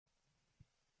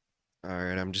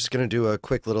Alright, I'm just gonna do a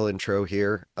quick little intro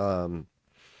here. I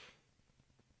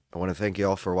want to thank you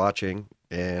all for watching,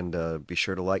 and be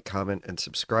sure to like, comment, and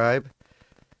subscribe.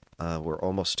 We're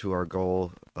almost to our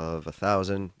goal of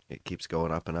 1,000. It keeps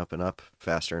going up and up and up,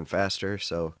 faster and faster,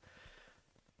 so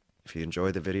if you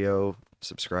enjoy the video,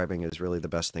 subscribing is really the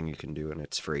best thing you can do, and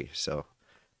it's free, so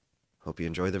hope you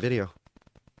enjoy the video.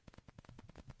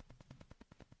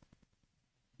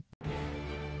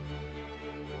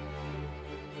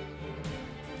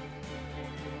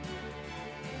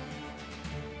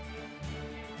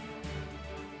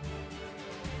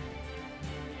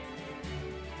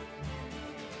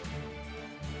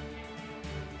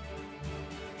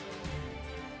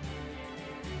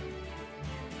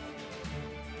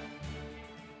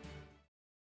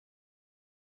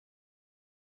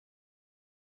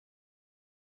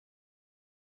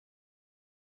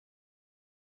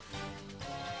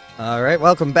 Alright,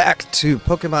 welcome back to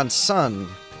Pokemon Sun.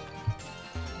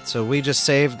 So we just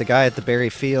saved the guy at the Berry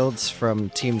Fields from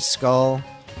Team Skull.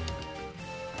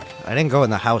 I didn't go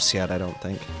in the house yet, I don't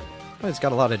think. Oh, he's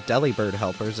got a lot of Delibird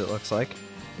helpers, it looks like.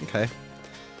 Okay.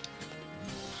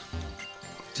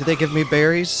 Do they give me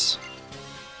berries?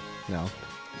 No.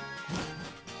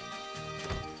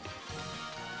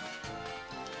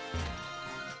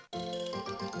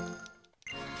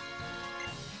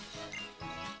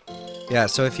 Yeah,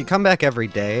 so if you come back every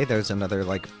day, there's another,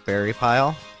 like, berry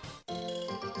pile.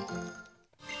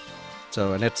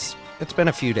 So, and it's been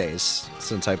a few days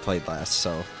since I played last,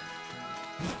 so...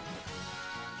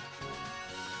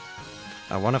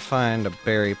 I want to find a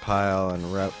berry pile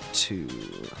en route to...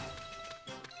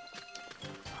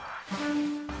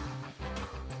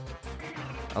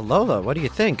 Alola, what do you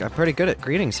think? I'm pretty good at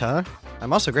greetings, huh?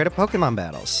 I'm also great at Pokemon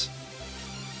battles.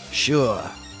 Sure.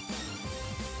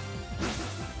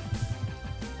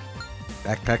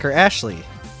 Backpacker Ashley.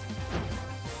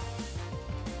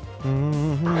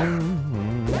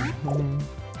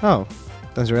 Oh,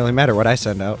 doesn't really matter what I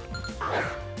send out.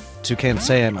 Toucan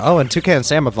Sam. Oh, and Toucan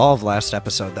Sam evolved last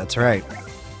episode, that's right.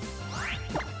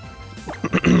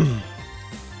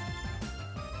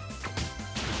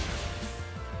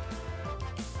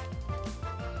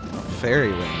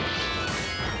 Fairy Ring.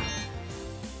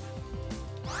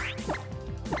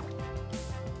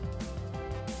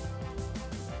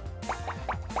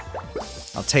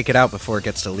 I'll take it out before it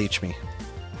gets to leech me.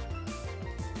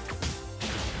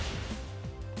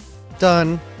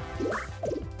 Done.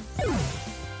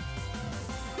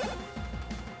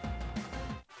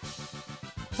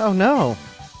 Oh no.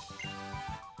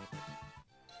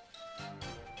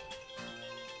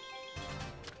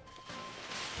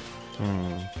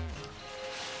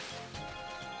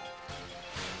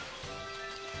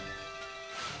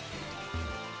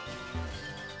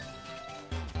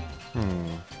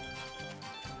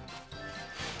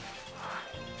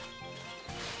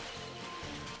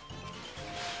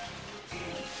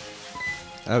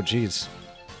 Oh, jeez.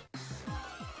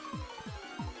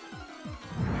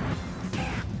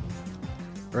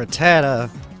 Rattata.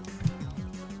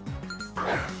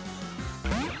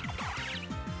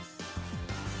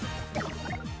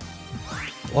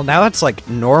 Well, now it's like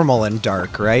normal and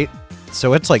dark, right?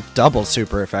 So it's like double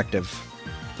super effective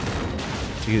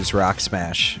to use Rock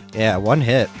Smash. Yeah, one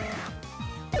hit.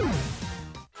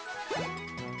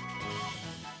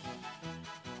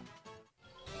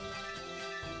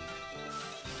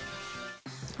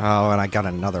 Oh, and I got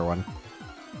another one.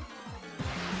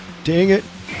 Dang it.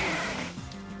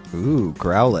 Ooh,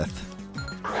 Growlithe.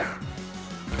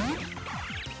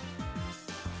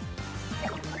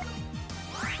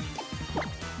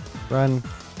 Run.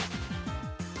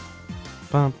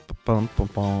 Bum, bum, bum,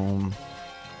 bum.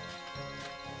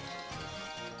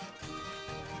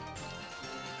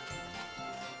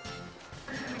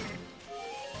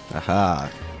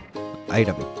 Aha.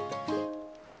 Item.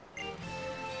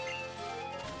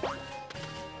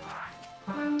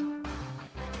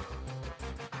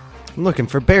 I'm looking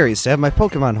for berries to have my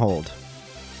Pokemon hold.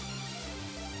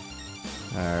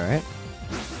 Alright.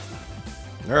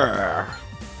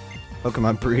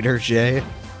 Pokemon Breeder J.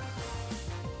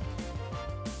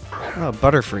 Oh,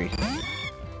 Butterfree.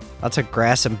 Lots of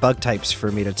grass and bug types for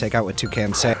me to take out with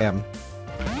Toucan Sam.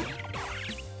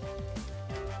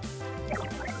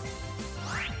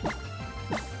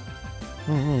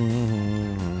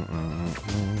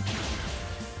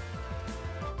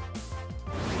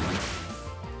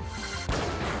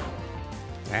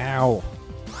 Ow.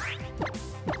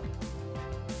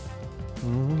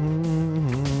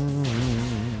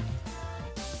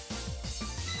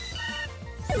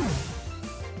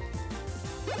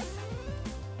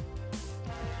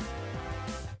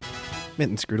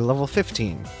 Mittens grew to level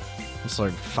 15. Let's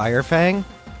learn Fire Fang.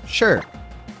 Sure.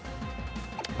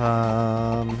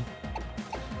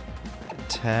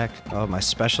 Attack. Oh, my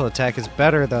special attack is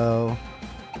better though.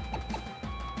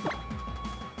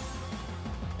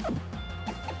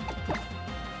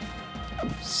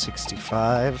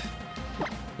 $65.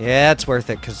 Yeah, it's worth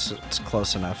it because it's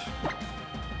close enough.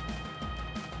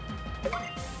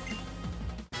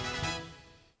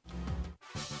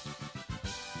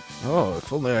 Oh,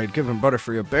 if only I'd given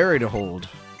Butterfree a berry to hold.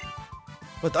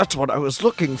 But that's what I was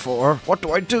looking for. What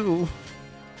do I do?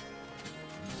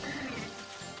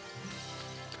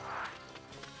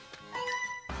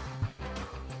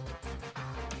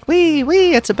 Wee,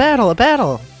 wee, it's a battle, a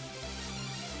battle.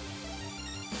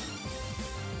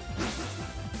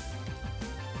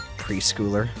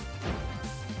 Preschooler.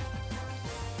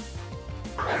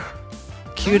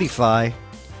 Cutie fly.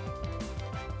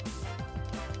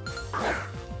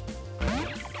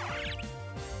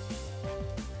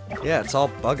 Yeah, it's all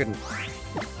bug and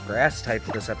grass types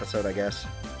this episode, I guess.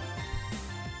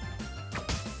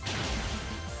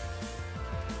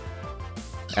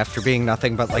 After being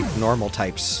nothing but, like, normal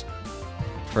types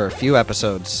for a few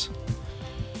episodes.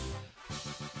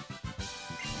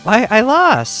 Why? I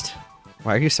lost!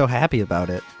 Why are you so happy about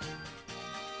it?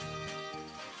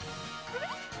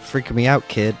 Freaking me out,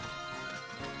 kid.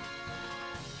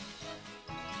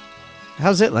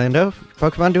 How's it, Lando?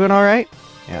 Pokemon doing alright?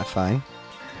 Yeah, fine.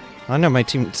 I know my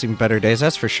team seen better days,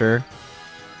 that's for sure.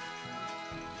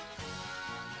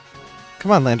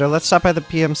 Come on, Lando, let's stop by the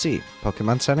PMC.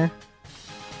 Pokemon Center?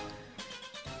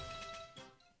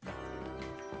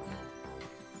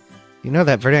 You know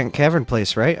that Verdant Cavern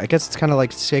place, right? I guess it's kind of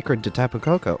like sacred to Tapu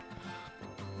Koko.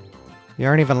 You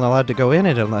aren't even allowed to go in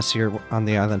it unless you're on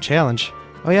the Island Challenge.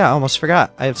 Oh yeah, I almost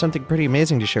forgot. I have something pretty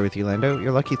amazing to share with you, Lando.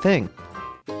 Your lucky thing.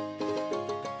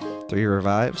 3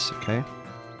 revives, okay.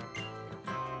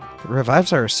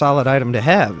 Revives are a solid item to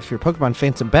have. If your Pokemon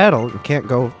faints in battle and can't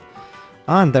go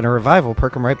on, then a revive will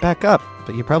perk them right back up.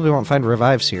 But you probably won't find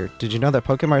revives here. Did you know that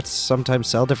Pokemarts sometimes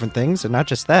sell different things? And not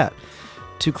just that.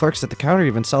 2 clerks at the counter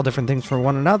even sell different things for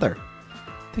one another.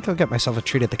 I think I'll get myself a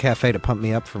treat at the cafe to pump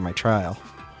me up for my trial.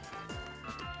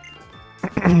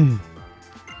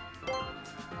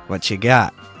 What you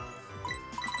got?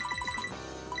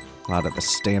 A lot of the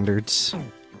standards.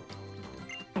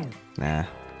 Nah.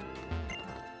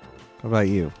 What about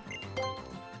you?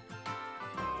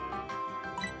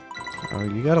 Oh,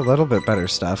 you got a little bit better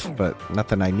stuff, but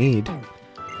nothing I need.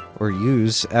 Or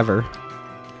use, ever.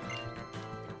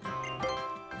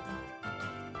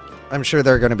 I'm sure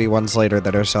there are going to be ones later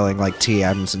that are selling, like,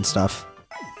 TMs and stuff.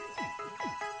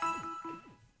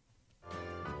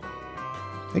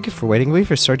 Thank you for waiting. We've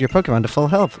restored your Pokemon to full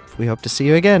health. We hope to see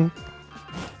you again.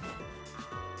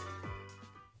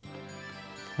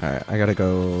 Alright, I gotta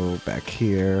go back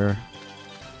here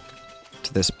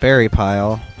to this berry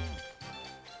pile.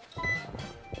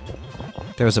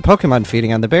 There was a Pokemon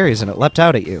feeding on the berries and it leapt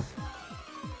out at you.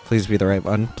 Please be the right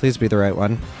one. Please be the right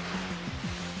one.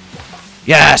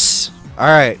 Yes!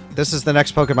 Alright, this is the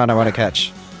next Pokemon I want to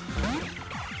catch.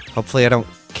 Hopefully I don't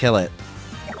kill it.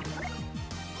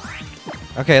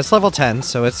 Okay, it's level 10,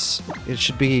 so it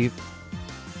should be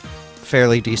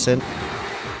fairly decent.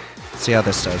 Let's see how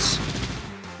this does.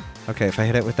 Okay, if I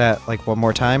hit it with that, like, one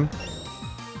more time.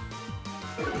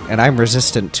 And I'm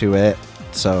resistant to it,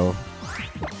 so...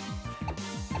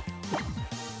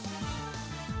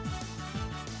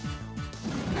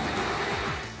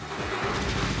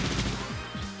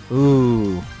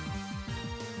 Ooh.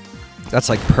 That's,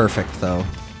 like, perfect, though.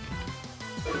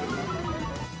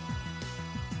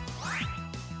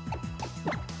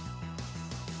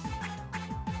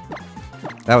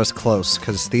 That was close,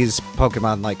 because these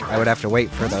Pokemon, like, I would have to wait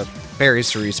for the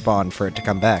berries to respawn for it to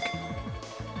come back.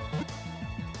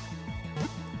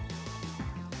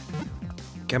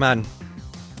 Come on.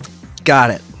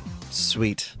 Got it.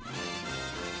 Sweet.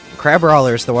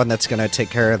 Crabrawler is the one that's going to take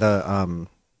care of the,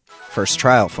 first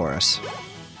trial for us.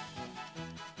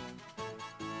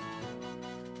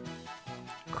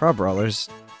 Crabrawler.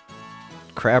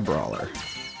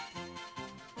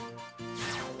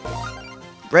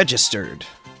 Registered.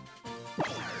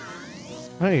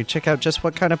 Why don't you check out just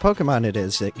what kind of Pokemon it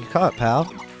is that you caught, pal?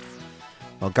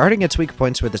 While guarding its weak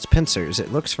points with its pincers,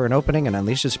 it looks for an opening and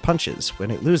unleashes punches.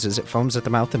 When it loses, it foams at the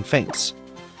mouth and faints.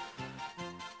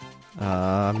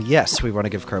 Yes, we want to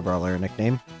give Crabrawler a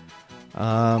nickname.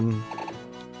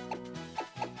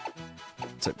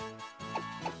 It's a...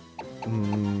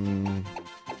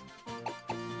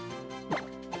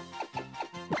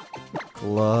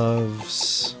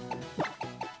 Gloves...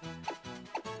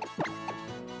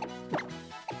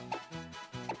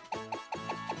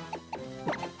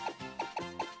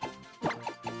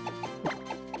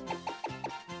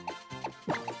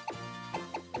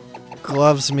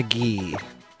 Gloves McGee.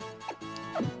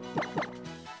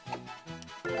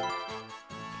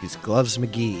 He's Gloves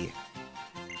McGee.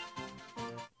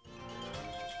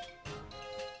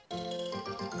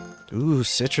 Ooh,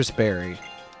 citrus berry.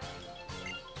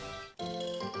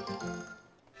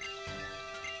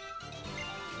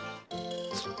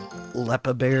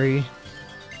 Lepa berry.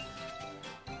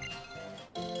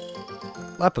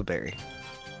 Lepa berry.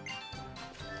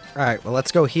 Alright, well,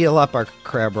 let's go heal up our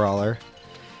crab roller.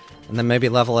 And then maybe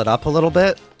level it up a little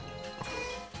bit.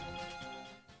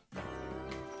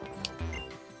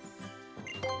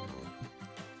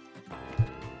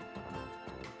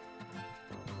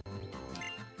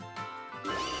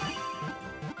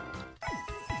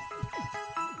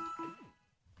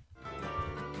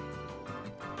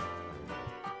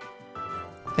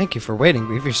 Thank you for waiting.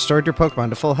 We've restored your Pokemon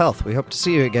to full health. We hope to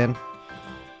see you again.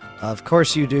 Of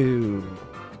course you do.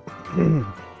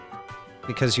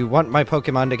 Because you want my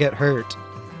Pokemon to get hurt.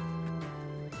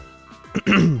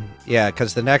 Yeah,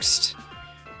 because the next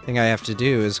thing I have to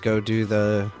do is go do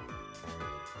the...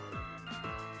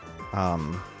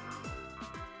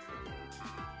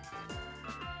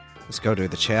 Let's go do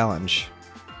the challenge.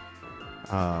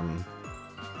 Yeah,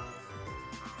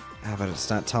 but it's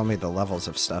not telling me the levels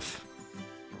of stuff.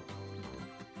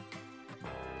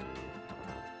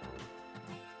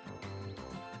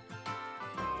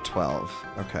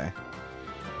 Okay.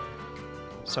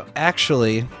 So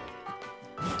actually,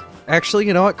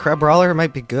 you know what? Crabrawler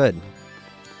might be good.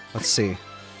 Let's see.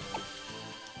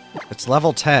 It's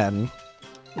level 10.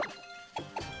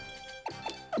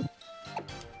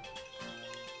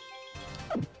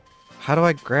 How do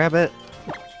I grab it?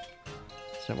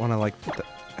 Does it want to like the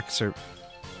excerpt?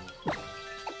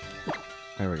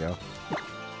 There we go.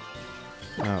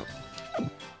 Oh.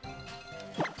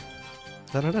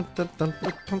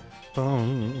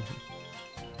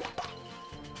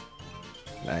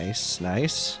 Nice,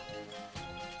 nice.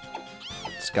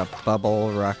 It's got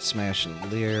Bubble, Rock Smash,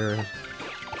 and Leer.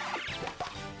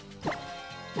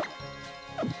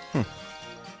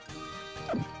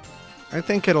 I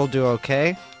think it'll do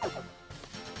okay.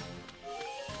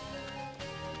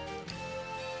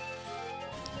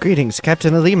 Greetings,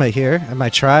 Captain Alima here, and my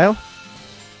trial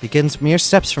begins mere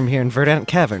steps from here in Verdant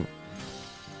Cavern.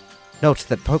 Note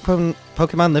that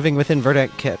Pokemon living within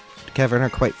Verdant Cavern are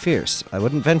quite fierce. I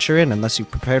wouldn't venture in unless you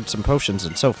prepared some potions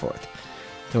and so forth.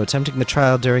 Though attempting the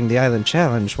trial during the Island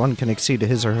Challenge, one can exceed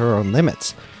his or her own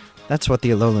limits. That's what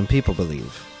the Alolan people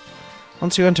believe.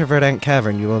 Once you enter Verdant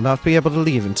Cavern, you will not be able to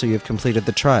leave until you have completed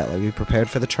the trial. Are you prepared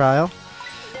for the trial?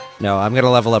 No, I'm going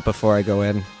to level up before I go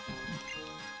in.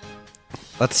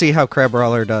 Let's see how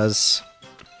Crabrawler does.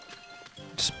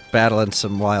 Just battling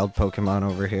some wild Pokemon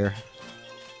over here.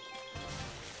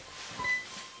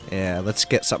 Yeah, let's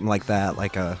get something like that,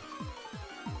 like a...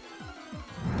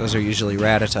 Those are usually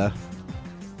Rattata.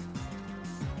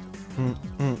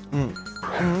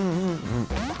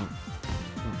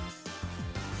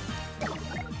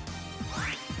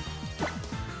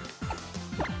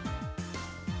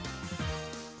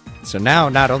 So now,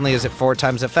 not only is it 4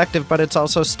 times effective, but it's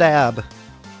also stab.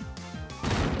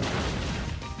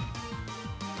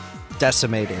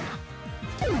 Decimated.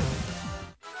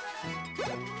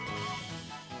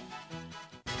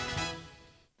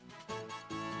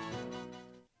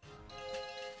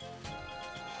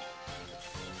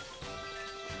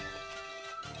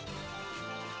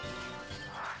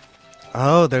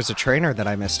 Oh, there's a trainer that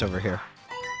I missed over here.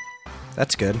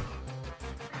 That's good.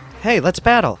 Hey, let's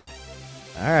battle.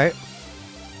 Alright.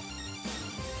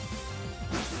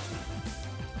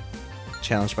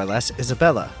 Challenged by less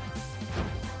Isabella.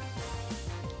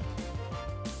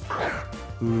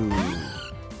 Ooh.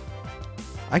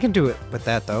 I can do it with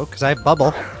that, though, because I have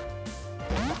Bubble.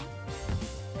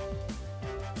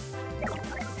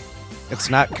 It's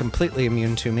not completely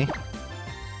immune to me.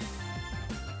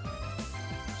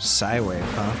 Psywave,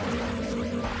 huh?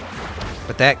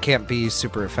 But that can't be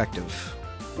super effective.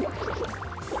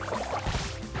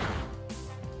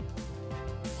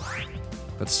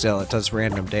 But still, it does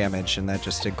random damage, and that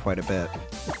just did quite a bit.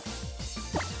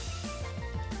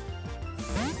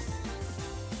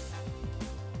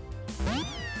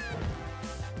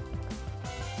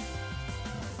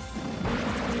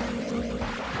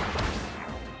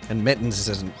 And Mittens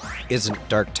isn't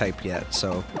dark type yet,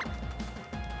 so...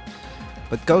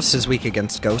 But Ghost is weak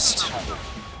against Ghost.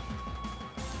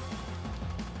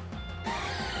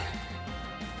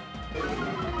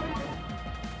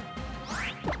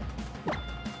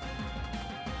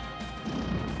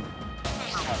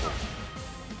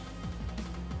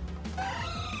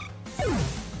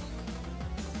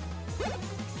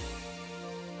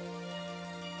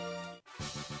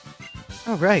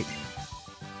 Oh, right.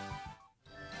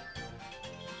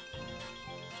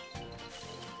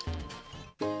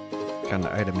 Got an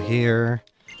item here.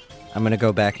 I'm gonna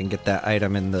go back and get that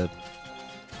item in the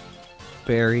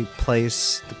berry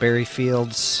place, the berry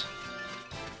fields.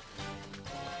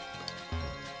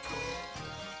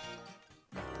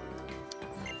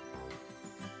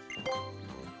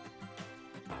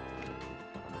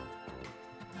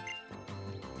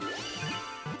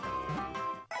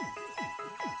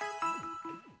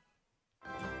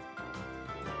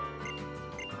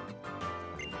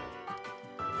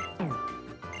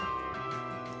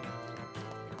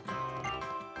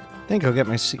 I think I'll get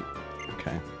my seat.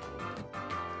 Okay.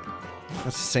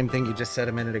 That's the same thing you just said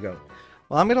a minute ago.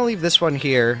 Well, I'm gonna leave this one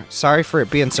here. Sorry for it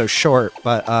being so short,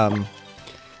 but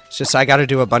it's just I gotta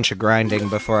do a bunch of grinding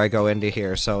before I go into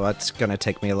here, so that's gonna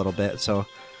take me a little bit. So,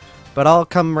 but I'll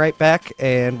come right back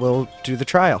and we'll do the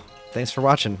trial. Thanks for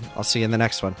watching. I'll see you in the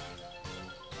next one.